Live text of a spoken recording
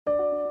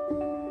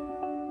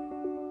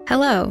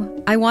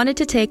Hello, I wanted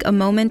to take a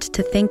moment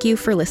to thank you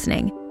for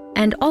listening,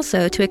 and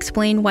also to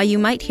explain why you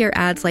might hear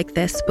ads like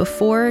this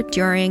before,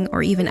 during,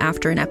 or even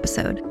after an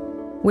episode.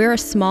 We're a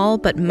small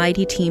but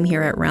mighty team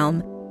here at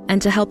Realm, and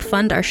to help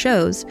fund our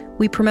shows,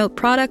 we promote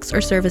products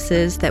or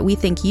services that we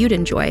think you'd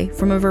enjoy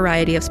from a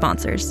variety of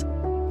sponsors.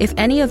 If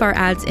any of our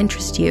ads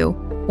interest you,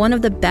 one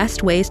of the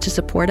best ways to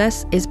support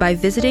us is by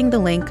visiting the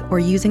link or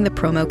using the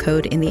promo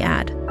code in the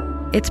ad.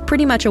 It's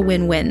pretty much a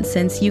win-win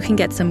since you can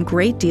get some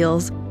great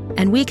deals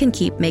and we can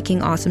keep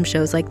making awesome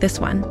shows like this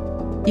one.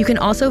 You can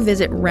also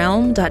visit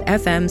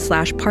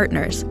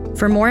realm.fm/partners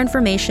for more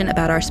information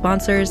about our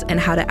sponsors and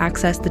how to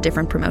access the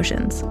different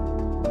promotions.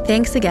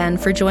 Thanks again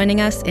for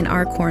joining us in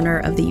our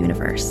corner of the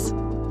universe.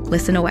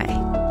 Listen away.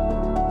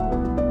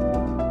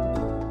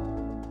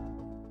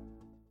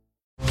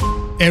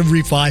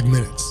 Every 5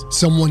 minutes,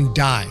 someone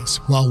dies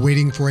while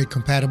waiting for a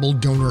compatible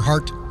donor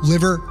heart,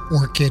 liver,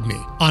 or kidney.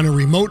 On a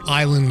remote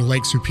island in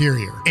Lake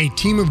Superior, a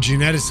team of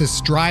geneticists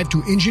strive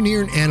to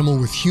engineer an animal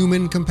with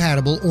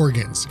human-compatible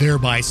organs,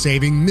 thereby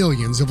saving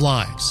millions of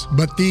lives.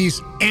 But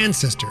these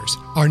ancestors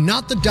are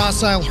not the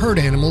docile herd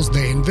animals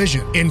they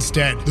envision.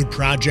 Instead, the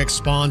project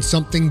spawns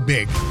something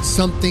big,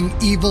 something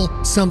evil,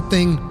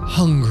 something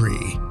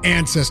hungry.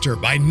 Ancestor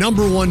by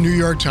 #1 New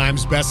York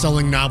Times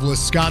bestselling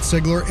novelist Scott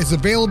Sigler is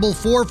available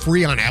for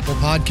free on Apple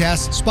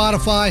Podcasts,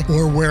 Spotify,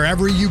 or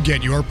wherever you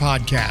get your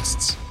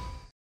podcasts.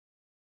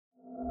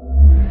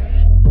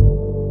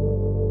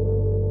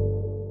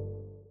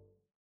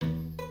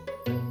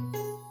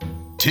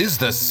 "'Tis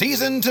the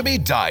season to be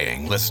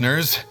dying,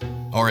 listeners.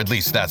 Or at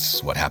least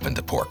that's what happened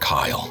to poor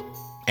Kyle.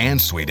 And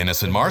sweet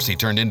innocent Marcy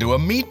turned into a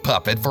meat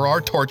puppet for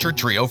our torture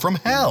trio from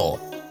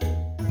hell.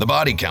 The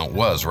body count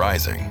was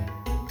rising,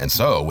 and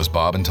so was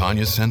Bob and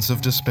Tanya's sense of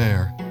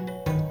despair.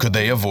 Could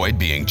they avoid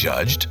being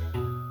judged?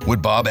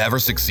 Would Bob ever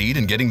succeed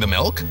in getting the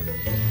milk?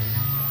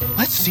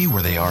 Let's see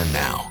where they are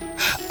now.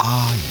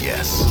 Ah,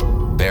 yes.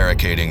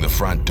 Barricading the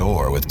front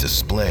door with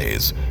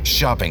displays,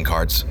 shopping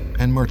carts,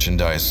 and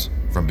merchandise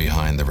from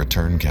behind the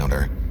return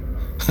counter.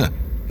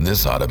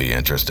 This ought to be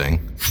interesting.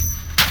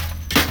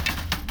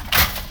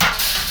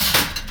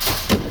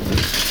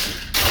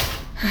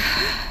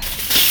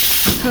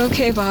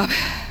 Okay, Bob.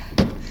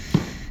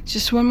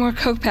 Just one more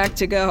Coke pack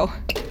to go.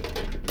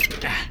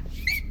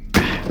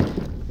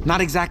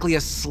 Not exactly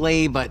a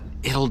sleigh, but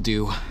it'll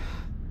do.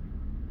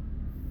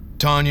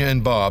 Tanya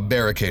and Bob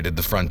barricaded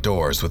the front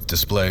doors with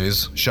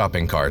displays,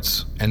 shopping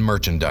carts, and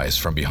merchandise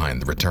from behind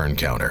the return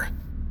counter.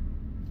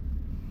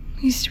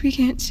 At least we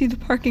can't see the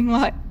parking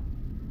lot.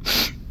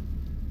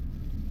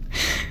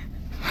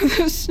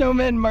 Those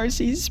snowman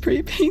Marcy's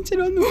spray painted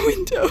on the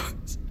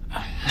windows.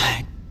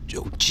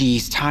 Oh,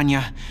 geez,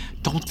 Tanya,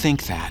 don't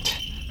think that.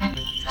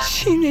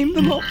 She named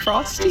them all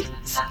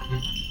Frosties.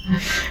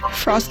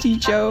 Frosty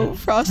Joe,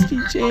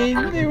 Frosty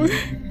Jane, they were...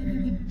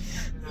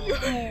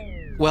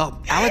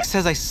 Well, Alex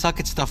says I suck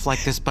at stuff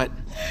like this, but...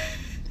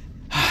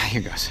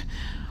 Here goes.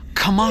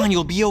 Come on,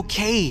 you'll be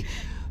okay.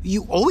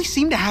 You always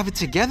seem to have it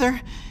together.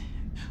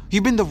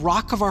 You've been the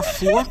rock of our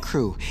floor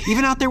crew.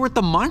 Even out there with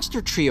the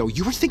monster trio,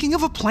 you were thinking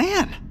of a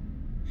plan.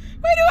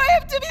 Why do I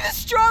have to be the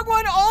strong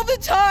one all the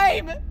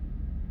time?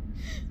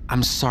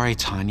 I'm sorry,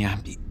 Tanya.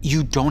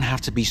 You don't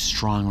have to be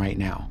strong right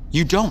now.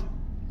 You don't.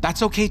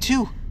 That's okay,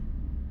 too.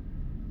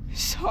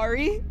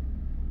 Sorry?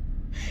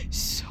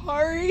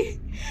 Sorry?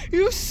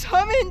 You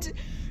summoned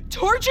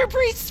torture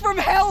priests from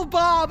hell,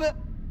 Bob!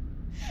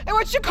 I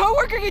watched a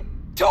coworker get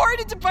torn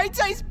into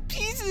bite-sized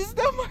pieces,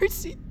 no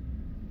mercy.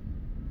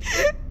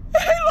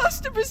 I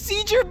lost a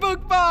procedure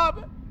book,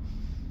 Bob!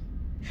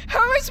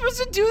 How am I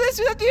supposed to do this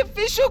without the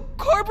official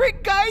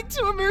corporate guide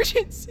to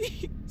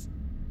emergencies?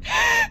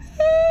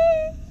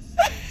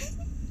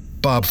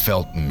 Bob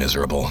felt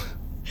miserable.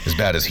 As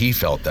bad as he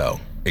felt, though,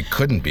 it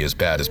couldn't be as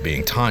bad as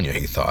being Tanya,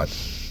 he thought.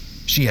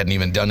 She hadn't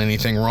even done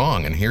anything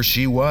wrong, and here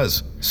she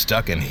was,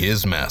 stuck in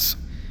his mess.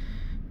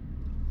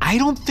 I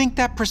don't think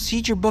that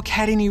procedure book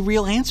had any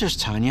real answers,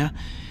 Tanya.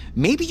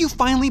 Maybe you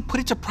finally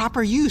put it to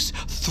proper use.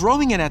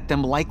 Throwing it at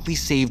them likely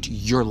saved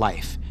your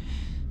life.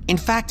 In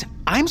fact,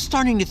 I'm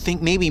starting to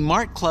think maybe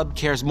Mart Club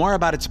cares more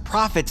about its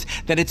profits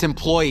than its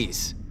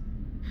employees.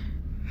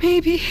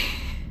 Maybe.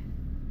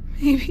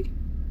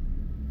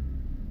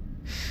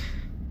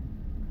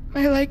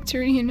 I liked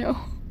her, you know.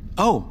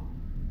 Oh,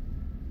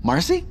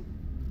 Marcy?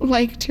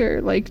 Liked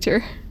her.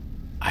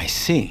 I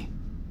see.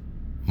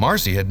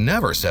 Marcy had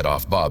never set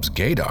off Bob's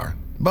gaydar,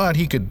 but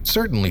he could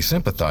certainly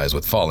sympathize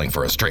with falling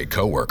for a stray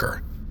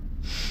coworker.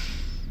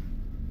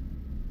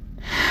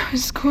 I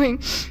was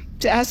going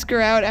to ask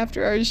her out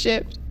after our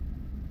shift.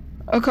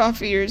 A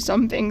coffee or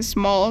something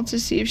small to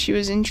see if she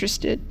was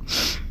interested.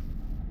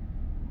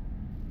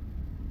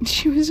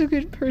 She was a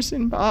good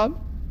person, Bob.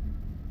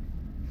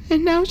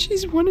 And now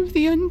she's one of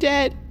the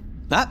undead.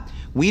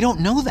 We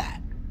don't know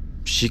that.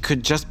 She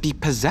could just be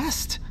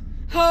possessed.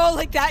 Oh,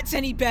 like that's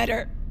any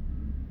better.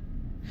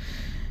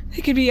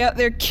 They could be out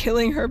there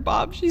killing her,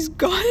 Bob. She's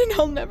gone and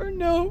I'll never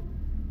know.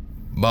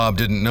 Bob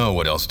didn't know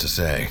what else to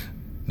say.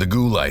 The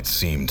Ghoulites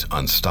seemed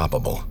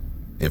unstoppable.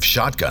 If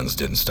shotguns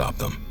didn't stop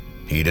them,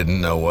 he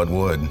didn't know what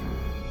would.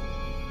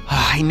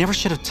 I never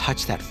should have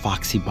touched that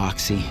Foxy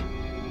Boxy.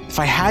 If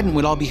I hadn't,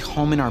 we'd all be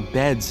home in our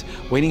beds,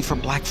 waiting for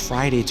Black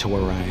Friday to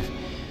arrive.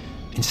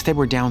 Instead,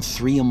 we're down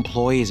 3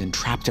 employees and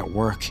trapped at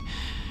work.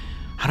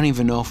 I don't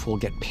even know if we'll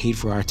get paid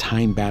for our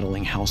time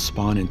battling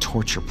Hellspawn and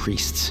torture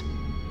priests.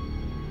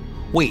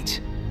 Wait.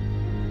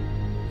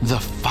 The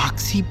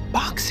Foxy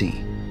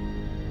Boxy.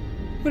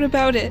 What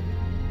about it?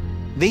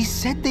 They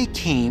said they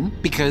came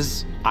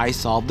because I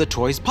solved the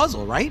toys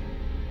puzzle, right?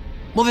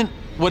 Well then,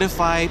 what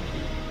if I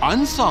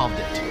unsolved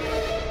it?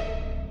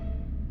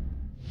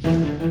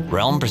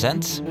 Realm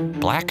presents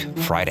Black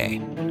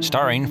Friday,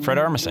 starring Fred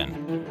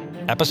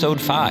Armisen. Episode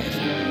 5.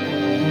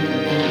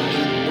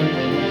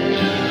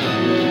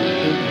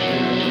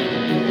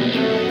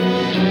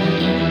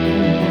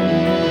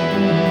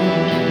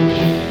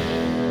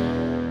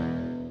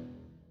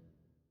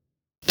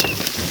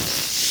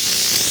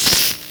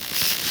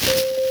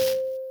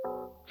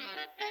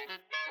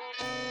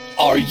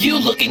 Are you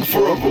looking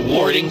for a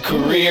rewarding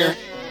career?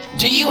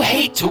 Do you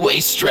hate to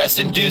waste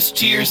stress-induced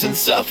tears and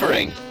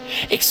suffering?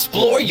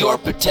 Explore your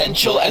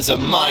potential as a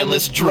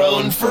mindless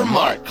drone for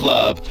Mark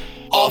Club,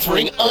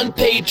 offering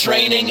unpaid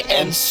training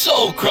and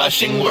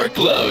soul-crushing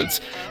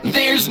workloads.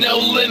 There's no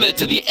limit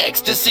to the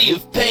ecstasy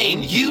of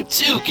pain you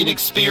too can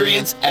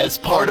experience as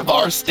part of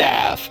our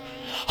staff.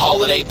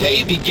 Holiday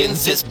pay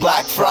begins this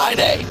Black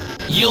Friday.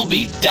 You'll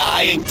be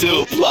dying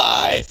to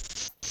apply.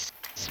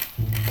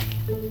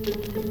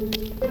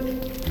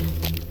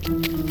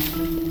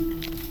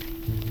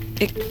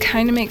 It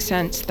kind of makes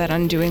sense that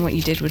undoing what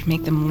you did would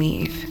make them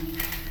leave.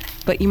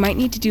 But you might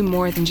need to do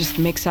more than just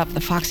mix up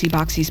the Foxy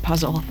Boxy's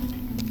puzzle.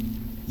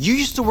 You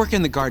used to work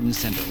in the garden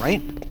center,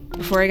 right?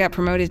 Before I got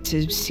promoted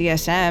to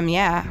CSM,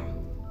 yeah.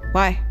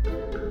 Why?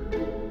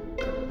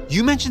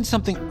 You mentioned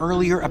something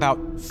earlier about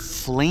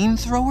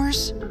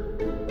flamethrowers?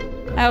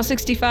 Aisle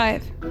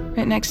 65,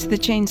 right next to the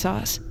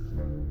chainsaws.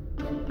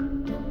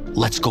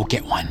 Let's go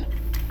get one.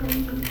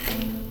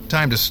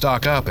 Time to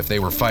stock up if they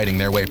were fighting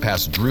their way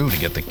past Drew to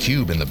get the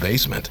cube in the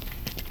basement.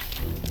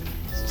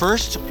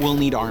 First, we'll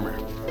need armor.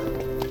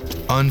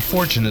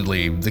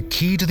 Unfortunately, the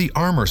key to the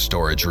armor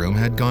storage room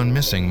had gone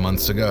missing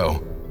months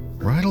ago,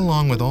 right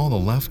along with all the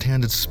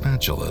left-handed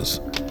spatulas.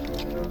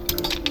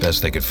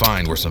 Best they could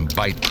find were some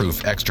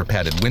bite-proof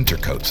extra-padded winter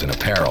coats and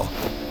apparel.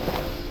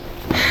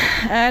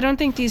 I don't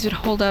think these would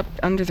hold up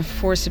under the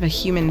force of a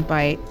human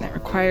bite. That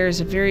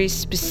requires a very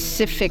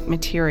specific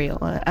material,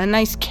 a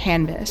nice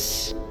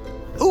canvas.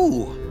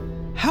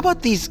 Ooh, how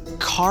about these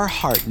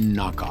Carhartt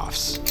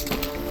knockoffs?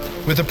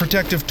 With the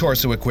protective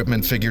torso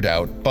equipment figured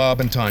out, Bob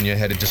and Tanya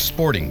headed to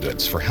Sporting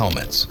Goods for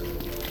helmets.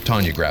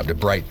 Tanya grabbed a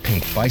bright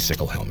pink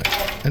bicycle helmet,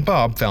 and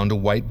Bob found a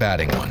white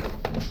batting one.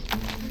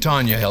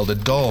 Tanya held a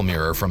doll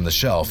mirror from the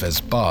shelf as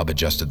Bob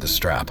adjusted the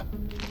strap.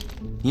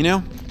 You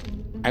know,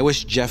 I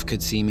wish Jeff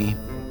could see me.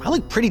 I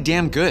look pretty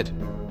damn good.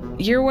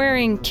 You're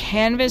wearing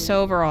canvas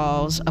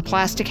overalls, a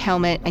plastic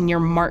helmet, and your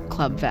Mark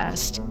Club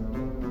vest.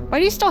 Why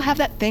do you still have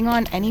that thing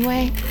on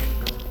anyway?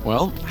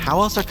 Well,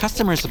 how else are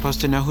customers supposed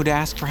to know who to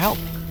ask for help?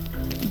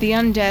 The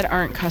undead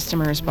aren't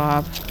customers,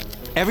 Bob.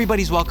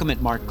 Everybody's welcome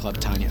at Mark Club,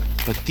 Tanya.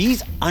 But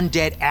these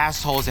undead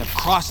assholes have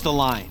crossed the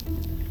line.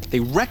 They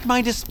wrecked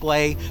my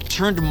display,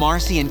 turned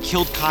Marcy, and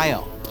killed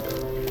Kyle.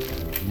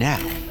 Now,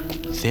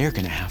 they're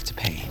gonna have to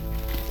pay.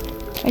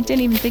 I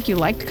didn't even think you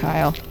liked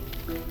Kyle.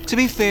 To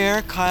be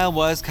fair, Kyle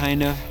was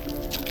kind of...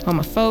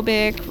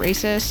 Homophobic,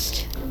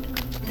 racist.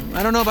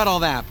 I don't know about all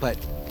that, but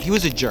he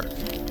was a jerk.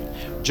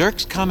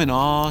 Jerks come in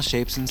all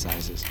shapes and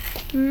sizes.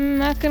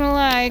 Not gonna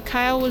lie,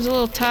 Kyle was a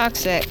little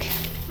toxic.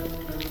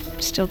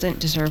 Still didn't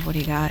deserve what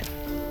he got.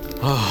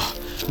 Oh,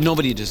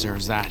 nobody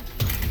deserves that.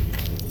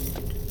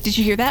 Did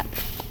you hear that?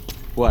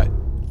 What?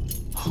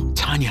 Oh,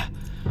 Tanya,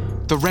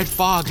 the red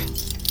fog.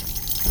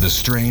 The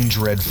strange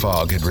red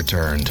fog had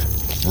returned,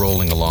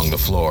 rolling along the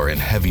floor in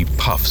heavy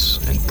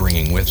puffs and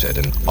bringing with it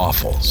an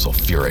awful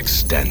sulfuric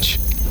stench.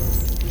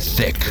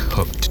 Thick,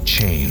 hooked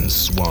chains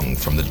swung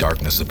from the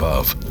darkness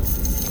above.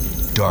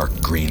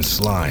 Dark green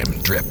slime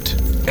dripped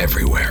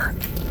everywhere.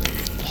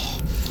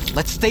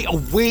 Let's stay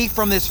away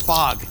from this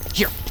fog.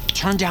 Here,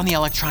 turn down the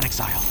electronics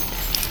aisle.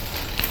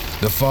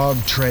 The fog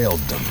trailed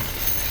them.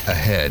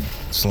 Ahead,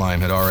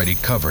 slime had already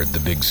covered the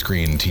big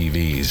screen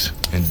TVs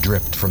and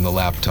dripped from the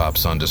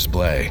laptops on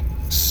display,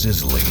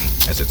 sizzling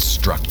as it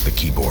struck the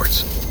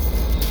keyboards.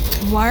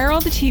 Why are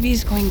all the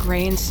TVs going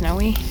gray and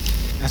snowy?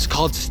 That's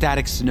called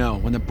static snow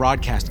when the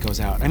broadcast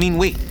goes out. I mean,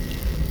 wait,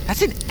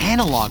 that's an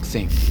analog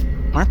thing.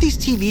 Aren't these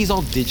TVs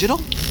all digital?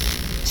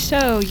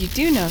 So, you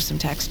do know some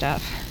tech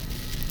stuff.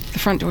 The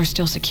front door's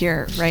still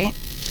secure, right?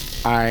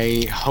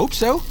 I hope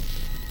so.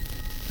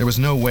 There was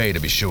no way to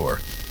be sure.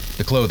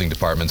 The clothing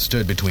department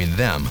stood between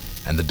them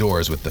and the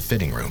doors with the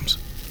fitting rooms.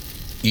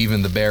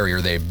 Even the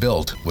barrier they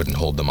built wouldn't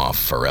hold them off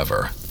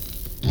forever.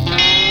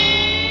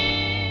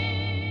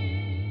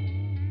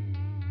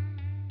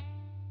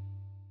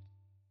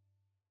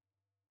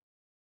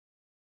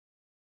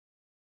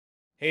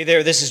 Hey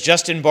there, this is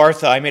Justin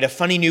Bartha. I made a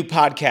funny new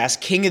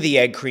podcast, King of the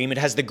Egg Cream. It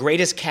has the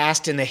greatest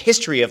cast in the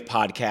history of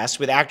podcasts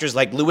with actors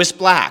like Louis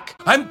Black.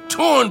 I'm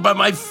torn by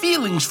my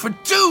feelings for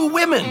two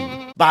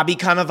women. Bobby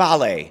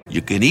Cannavale.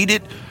 You can eat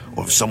it,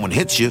 or if someone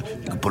hits you,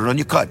 you can put it on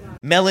your cut.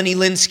 Melanie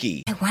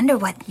Linsky. I wonder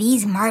what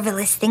these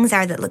marvelous things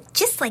are that look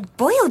just like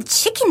boiled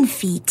chicken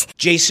feet.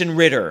 Jason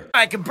Ritter.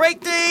 I can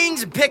break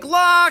things and pick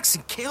locks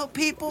and kill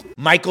people.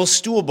 Michael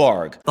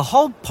Stuhlbarg. The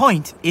whole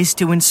point is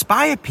to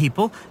inspire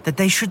people that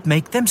they should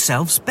make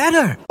themselves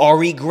better.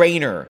 Ari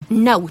Grainer.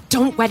 No,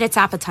 don't whet its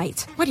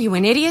appetite. What are you,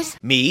 an idiot?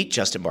 Me,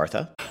 Justin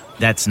Bartha.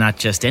 That's not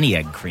just any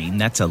egg cream,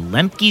 that's a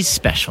Lemke's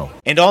special.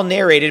 And all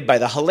narrated by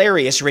the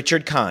hilarious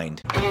Richard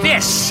Kind.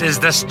 This is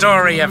the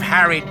story of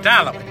Harry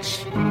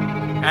Dalowitz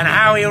and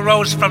how he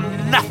rose from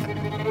nothing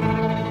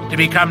to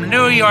become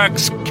New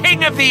York's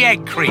King of the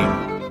Egg Cream.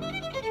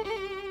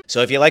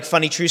 So if you like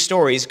funny true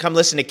stories, come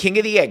listen to King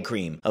of the Egg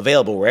Cream,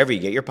 available wherever you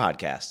get your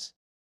podcasts.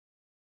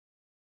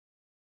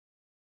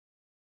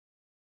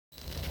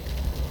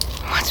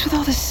 What's with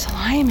all this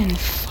slime and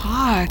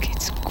fog?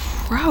 It's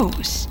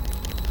gross.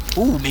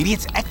 Ooh, maybe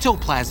it's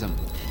ectoplasm.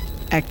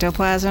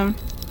 Ectoplasm?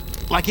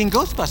 Like in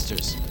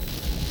Ghostbusters.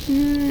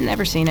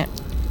 Never seen it.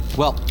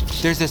 Well,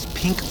 there's this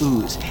pink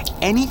ooze.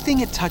 Anything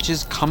it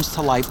touches comes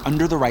to life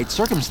under the right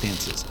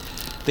circumstances.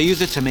 They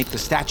use it to make the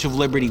Statue of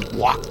Liberty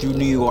walk through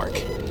New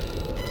York.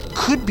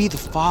 Could be the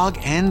fog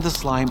and the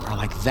slime are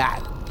like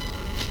that.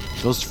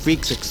 Those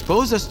freaks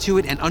expose us to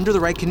it, and under the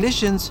right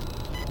conditions,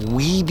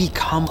 we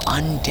become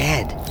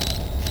undead.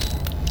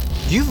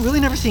 You've really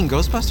never seen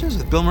Ghostbusters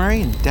with Bill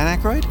Murray and Dan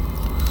Aykroyd?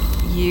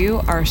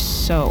 You are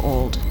so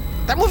old.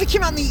 That movie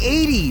came out in the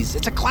 80s.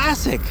 It's a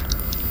classic.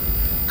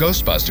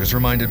 Ghostbusters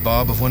reminded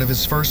Bob of one of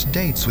his first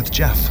dates with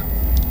Jeff.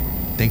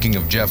 Thinking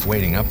of Jeff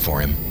waiting up for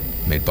him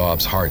made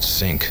Bob's heart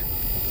sink.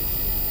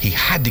 He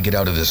had to get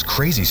out of this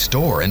crazy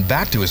store and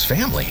back to his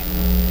family.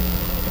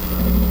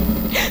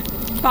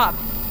 Bob,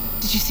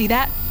 did you see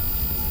that?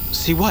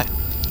 See what?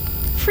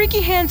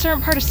 Freaky hands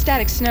aren't part of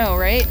Static Snow,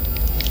 right?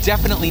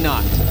 Definitely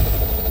not.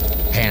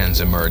 Hands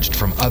emerged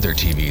from other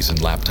TVs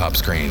and laptop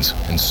screens,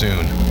 and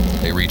soon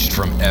they reached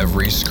from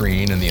every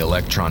screen in the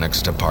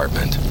electronics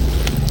department.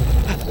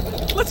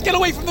 Let's get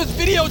away from this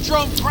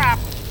Videodrome crap!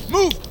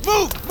 Move,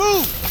 move,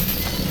 move!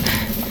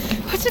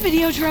 What's a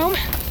Videodrome?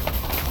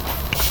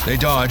 They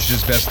dodged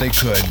as best they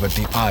could, but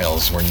the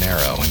aisles were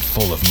narrow and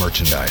full of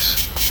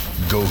merchandise.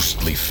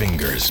 Ghostly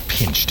fingers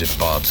pinched at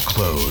Bob's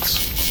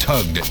clothes,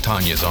 tugged at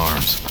Tanya's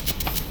arms.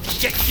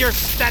 Get your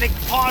static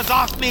paws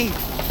off me!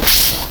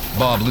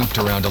 Bob looped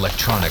around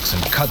electronics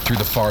and cut through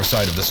the far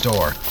side of the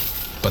store.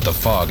 But the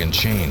fog and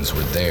chains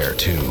were there,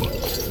 too.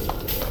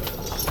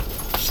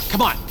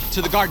 Come on,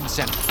 to the garden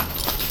center.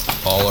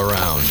 All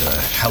around, a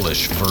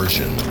hellish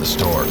version of the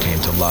store came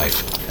to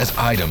life as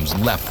items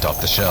leapt off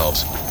the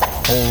shelves.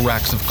 Whole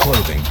racks of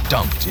clothing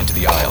dumped into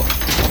the aisle.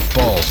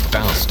 Balls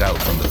bounced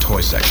out from the toy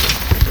section.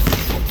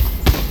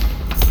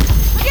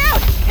 Look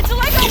out! It's a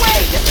Lego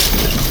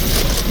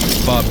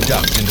wave! Bob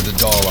ducked into the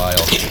doll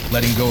aisle,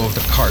 letting go of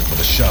the cart with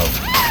a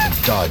shove and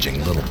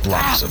dodging little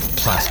blocks of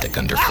plastic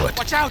underfoot.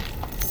 Watch out!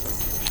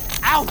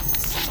 Ow!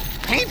 It's so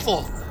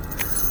painful!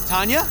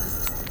 Tanya?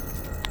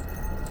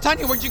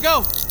 Tanya, where'd you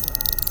go?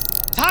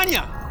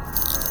 Tanya!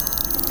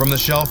 From the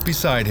shelf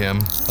beside him,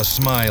 a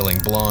smiling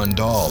blonde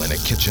doll in a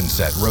kitchen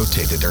set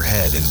rotated her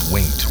head and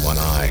winked one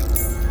eye.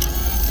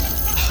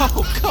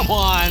 Oh, come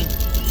on!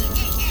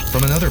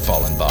 From another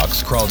fallen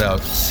box crawled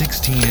out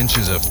 16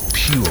 inches of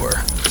pure,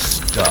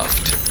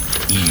 stuffed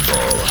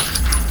evil.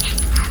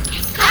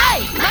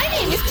 Hi, my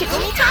name is Tickle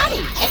Me Tommy,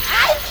 and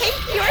I think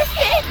you're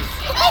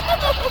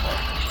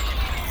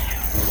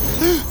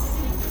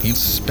thin. He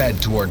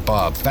sped toward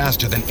Bob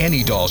faster than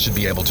any doll should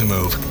be able to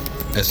move,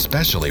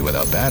 especially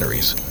without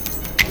batteries.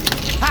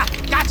 Ha!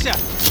 Gotcha!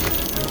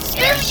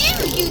 Screw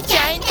you, you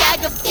giant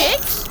bag of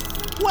dicks!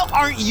 Well,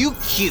 aren't you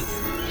cute?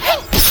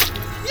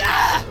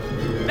 Yeah!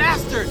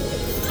 Bastard!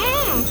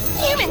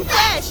 Human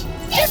flesh!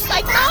 Just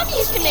like Mom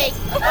used to make!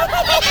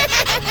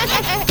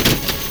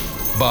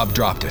 Bob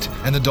dropped it,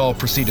 and the doll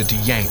proceeded to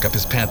yank up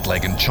his pant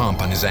leg and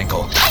chomp on his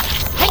ankle.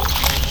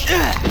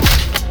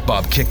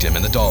 Bob kicked him,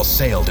 and the doll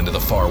sailed into the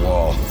far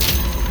wall.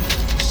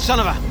 Son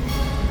of a...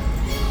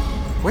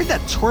 Where'd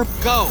that twerp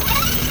go?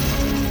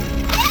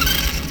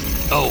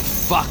 Oh,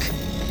 fuck.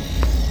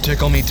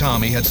 Tickle Me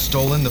Tommy had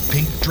stolen the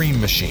pink dream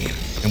machine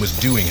and was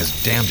doing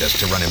his damnedest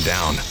to run him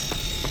down.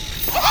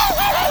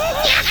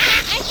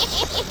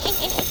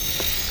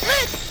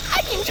 Look,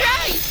 I can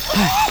drive!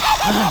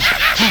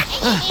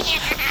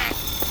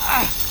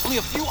 Only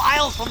a few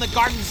aisles from the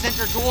garden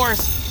center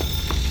doors.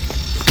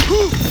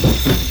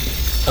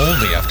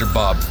 Only after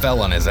Bob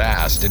fell on his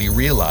ass did he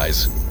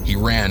realize he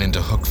ran into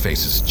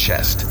Hookface's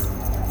chest.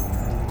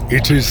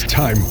 It is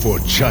time for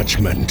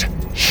judgment,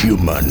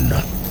 human.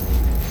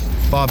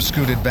 Bob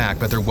scooted back,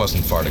 but there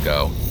wasn't far to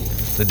go.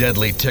 The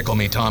deadly Tickle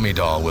Me Tommy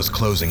doll was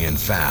closing in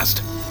fast.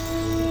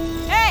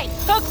 Hey,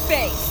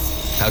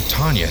 Hookface! How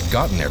Tanya had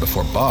gotten there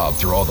before Bob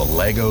threw all the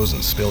Legos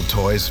and spilled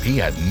toys, he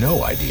had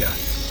no idea.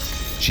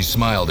 She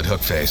smiled at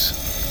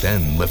Hookface,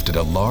 then lifted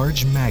a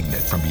large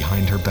magnet from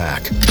behind her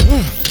back.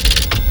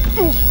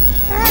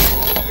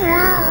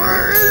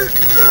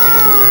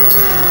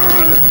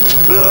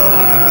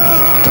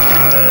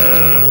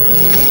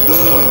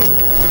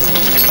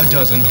 A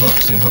dozen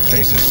hooks in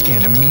Hookface's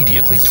skin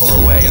immediately tore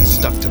away and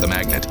stuck to the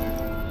magnet.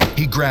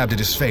 He grabbed at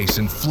his face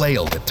and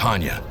flailed at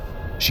Tanya.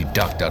 She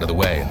ducked out of the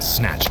way and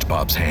snatched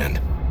Bob's hand.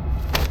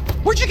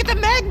 Where'd you get the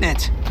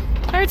magnet?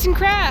 Arts and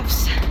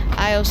crafts.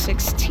 Aisle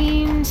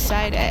 16,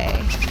 side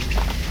A.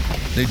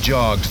 They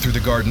jogged through the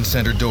garden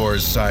center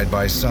doors side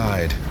by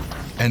side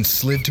and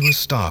slid to a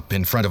stop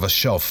in front of a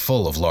shelf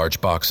full of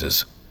large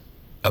boxes.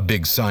 A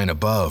big sign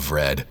above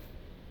read,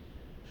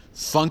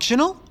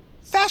 Functional,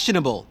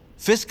 fashionable,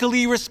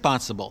 fiscally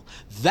responsible.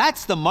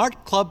 That's the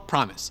Mart Club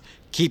promise.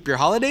 Keep your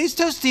holidays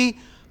toasty.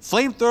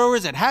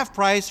 Flamethrowers at half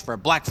price for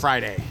Black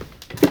Friday.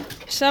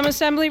 Some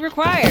assembly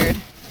required.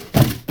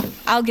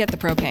 I'll get the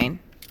propane.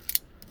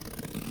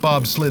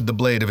 Bob slid the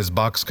blade of his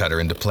box cutter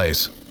into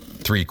place.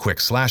 3 quick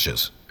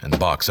slashes, and the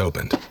box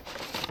opened.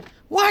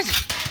 What?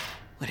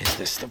 What is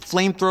this? The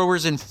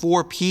flamethrowers in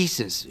 4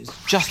 pieces.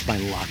 It's just my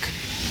luck.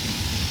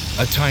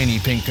 A tiny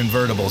pink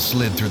convertible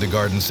slid through the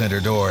garden center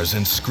doors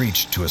and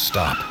screeched to a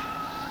stop.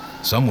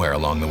 Somewhere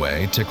along the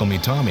way, Tickle Me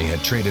Tommy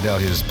had traded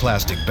out his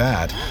plastic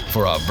bat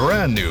for a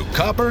brand new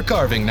copper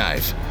carving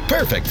knife,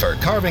 perfect for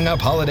carving up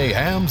holiday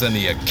hams and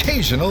the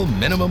occasional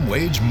minimum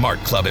wage Mart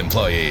Club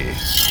employee.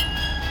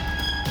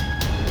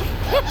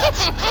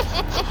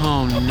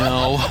 Oh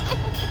no.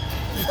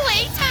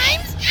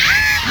 Playtimes?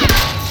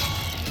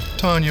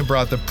 Tanya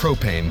brought the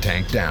propane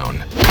tank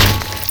down.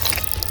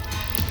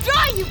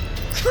 Die, you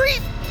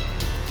creep!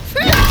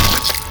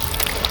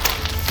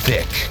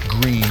 Thick,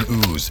 green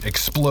ooze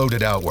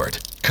exploded outward,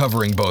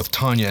 covering both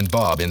Tanya and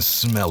Bob in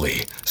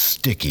smelly,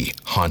 sticky,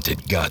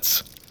 haunted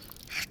guts.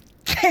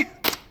 I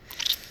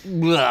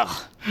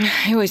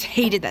always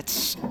hated that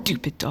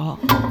stupid doll.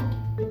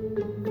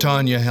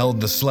 Tanya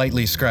held the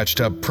slightly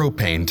scratched-up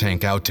propane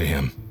tank out to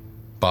him.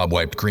 Bob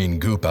wiped green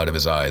goop out of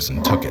his eyes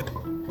and took it.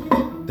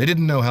 They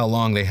didn't know how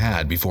long they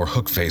had before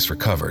Hookface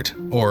recovered,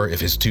 or if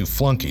his 2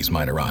 flunkies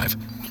might arrive.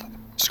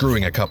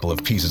 Screwing a couple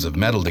of pieces of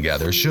metal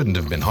together shouldn't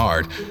have been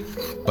hard,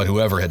 but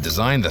whoever had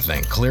designed the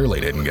thing clearly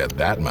didn't get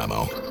that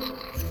memo.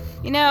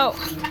 You know,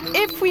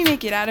 if we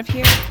make it out of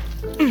here,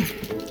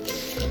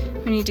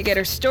 we need to get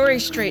our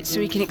story straight so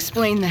we can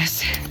explain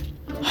this.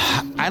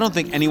 I don't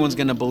think anyone's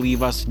gonna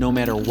believe us no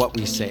matter what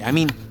we say. I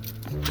mean,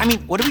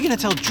 what are we gonna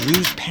tell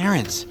Drew's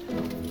parents?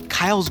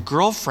 Kyle's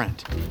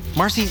girlfriend?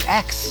 Marcy's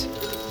ex?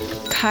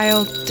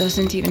 Kyle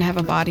doesn't even have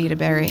a body to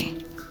bury.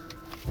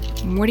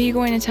 What are you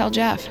going to tell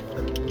Jeff?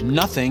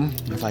 Nothing,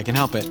 if I can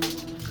help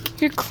it.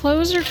 Your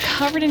clothes are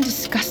covered in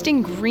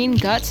disgusting green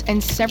guts,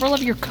 and several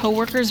of your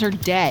coworkers are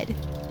dead.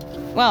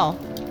 Well,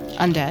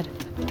 undead.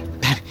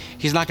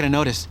 He's not gonna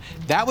notice.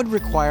 That would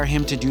require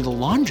him to do the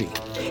laundry.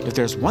 If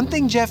there's one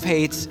thing Jeff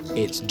hates,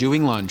 it's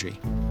doing laundry.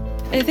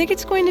 I think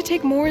it's going to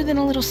take more than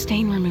a little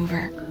stain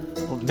remover.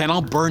 Well, then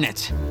I'll burn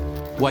it.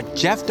 What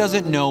Jeff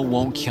doesn't know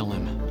won't kill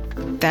him.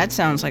 That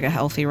sounds like a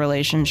healthy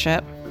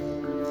relationship.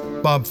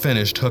 Bob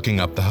finished hooking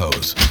up the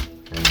hose.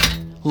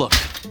 Look,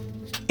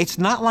 it's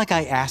not like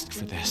I asked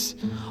for this.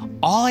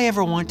 All I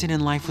ever wanted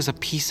in life was a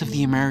piece of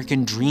the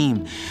American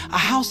dream. A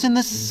house in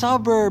the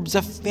suburbs,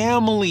 a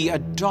family, a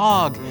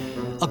dog,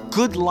 a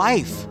good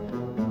life.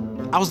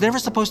 I was never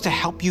supposed to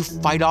help you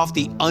fight off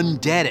the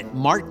undead at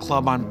Mart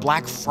Club on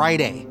Black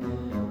Friday.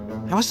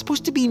 I was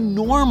supposed to be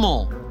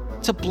normal,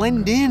 to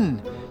blend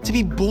in, to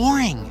be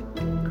boring.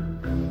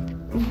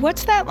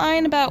 What's that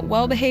line about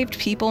well-behaved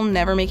people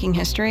never making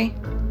history?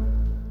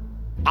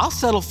 I'll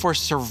settle for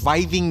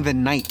surviving the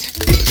night.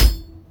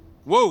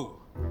 Whoa.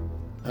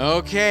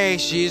 Okay,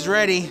 she's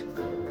ready.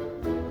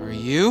 Are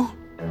you?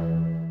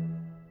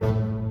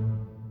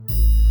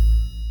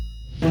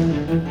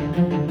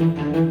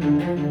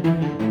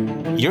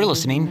 You're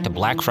listening to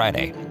Black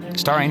Friday,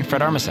 starring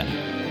Fred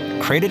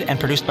Armisen. Created and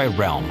produced by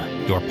Realm,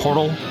 your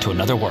portal to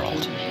another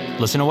world.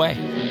 Listen away.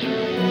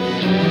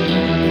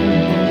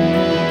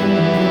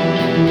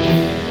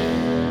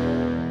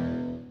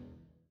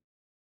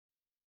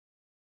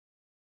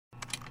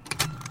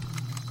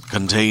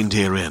 Contained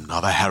herein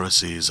are the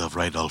heresies of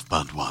Radolf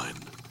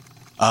Burntwine,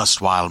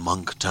 erstwhile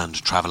monk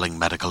turned traveling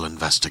medical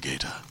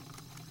investigator.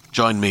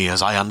 Join me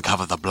as I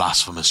uncover the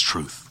blasphemous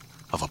truth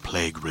of a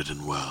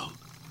plague-ridden world,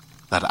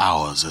 that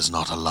ours is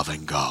not a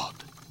loving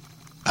God,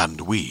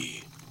 and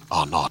we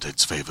are not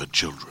its favored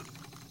children.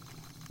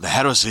 The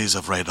heresies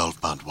of Radolf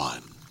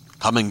Burntwine,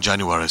 coming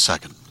January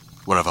 2nd,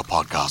 wherever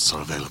podcasts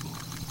are available.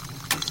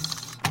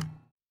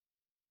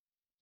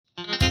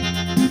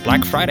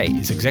 Black Friday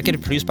is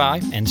executive produced by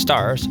and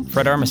stars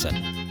Fred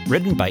Armisen.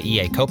 Written by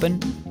E.A.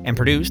 Copen and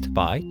produced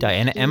by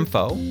Diana M.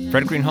 Foe,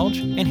 Fred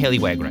Greenhalgh, and Haley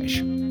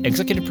Wagreich.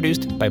 Executive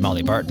produced by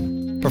Molly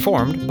Barton.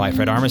 Performed by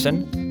Fred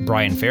Armisen,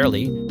 Brian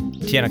Fairley,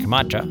 Tiana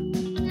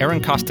Camacha,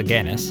 Aaron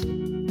Costaganis,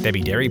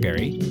 Debbie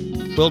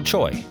Derryberry, Will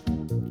Choi,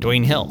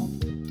 Dwayne Hill,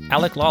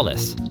 Alec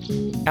Lawless,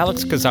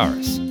 Alex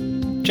Cazares,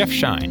 Jeff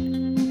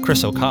Shine,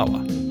 Chris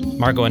Okawa,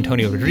 Margot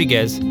Antonio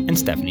Rodriguez, and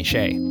Stephanie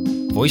Shea.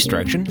 Voice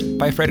direction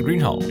by Fred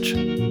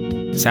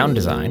Greenhalgh. Sound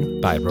design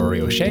by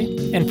Rory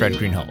O'Shea and Fred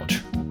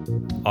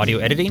Greenhalgh. Audio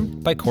editing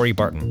by Corey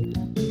Barton.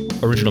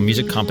 Original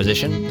music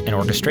composition and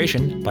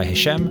orchestration by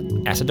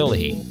Hashem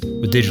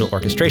Asadolahi, with digital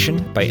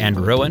orchestration by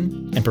Andrew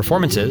Rowan, and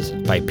performances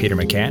by Peter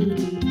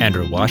McCann,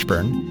 Andrew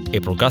Washburn,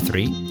 April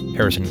Guthrie,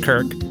 Harrison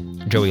Kirk,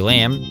 Joey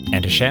Lamb,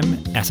 and Hashem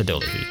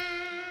Asadolahi.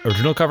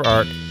 Original cover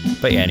art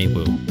by Annie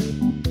Wu.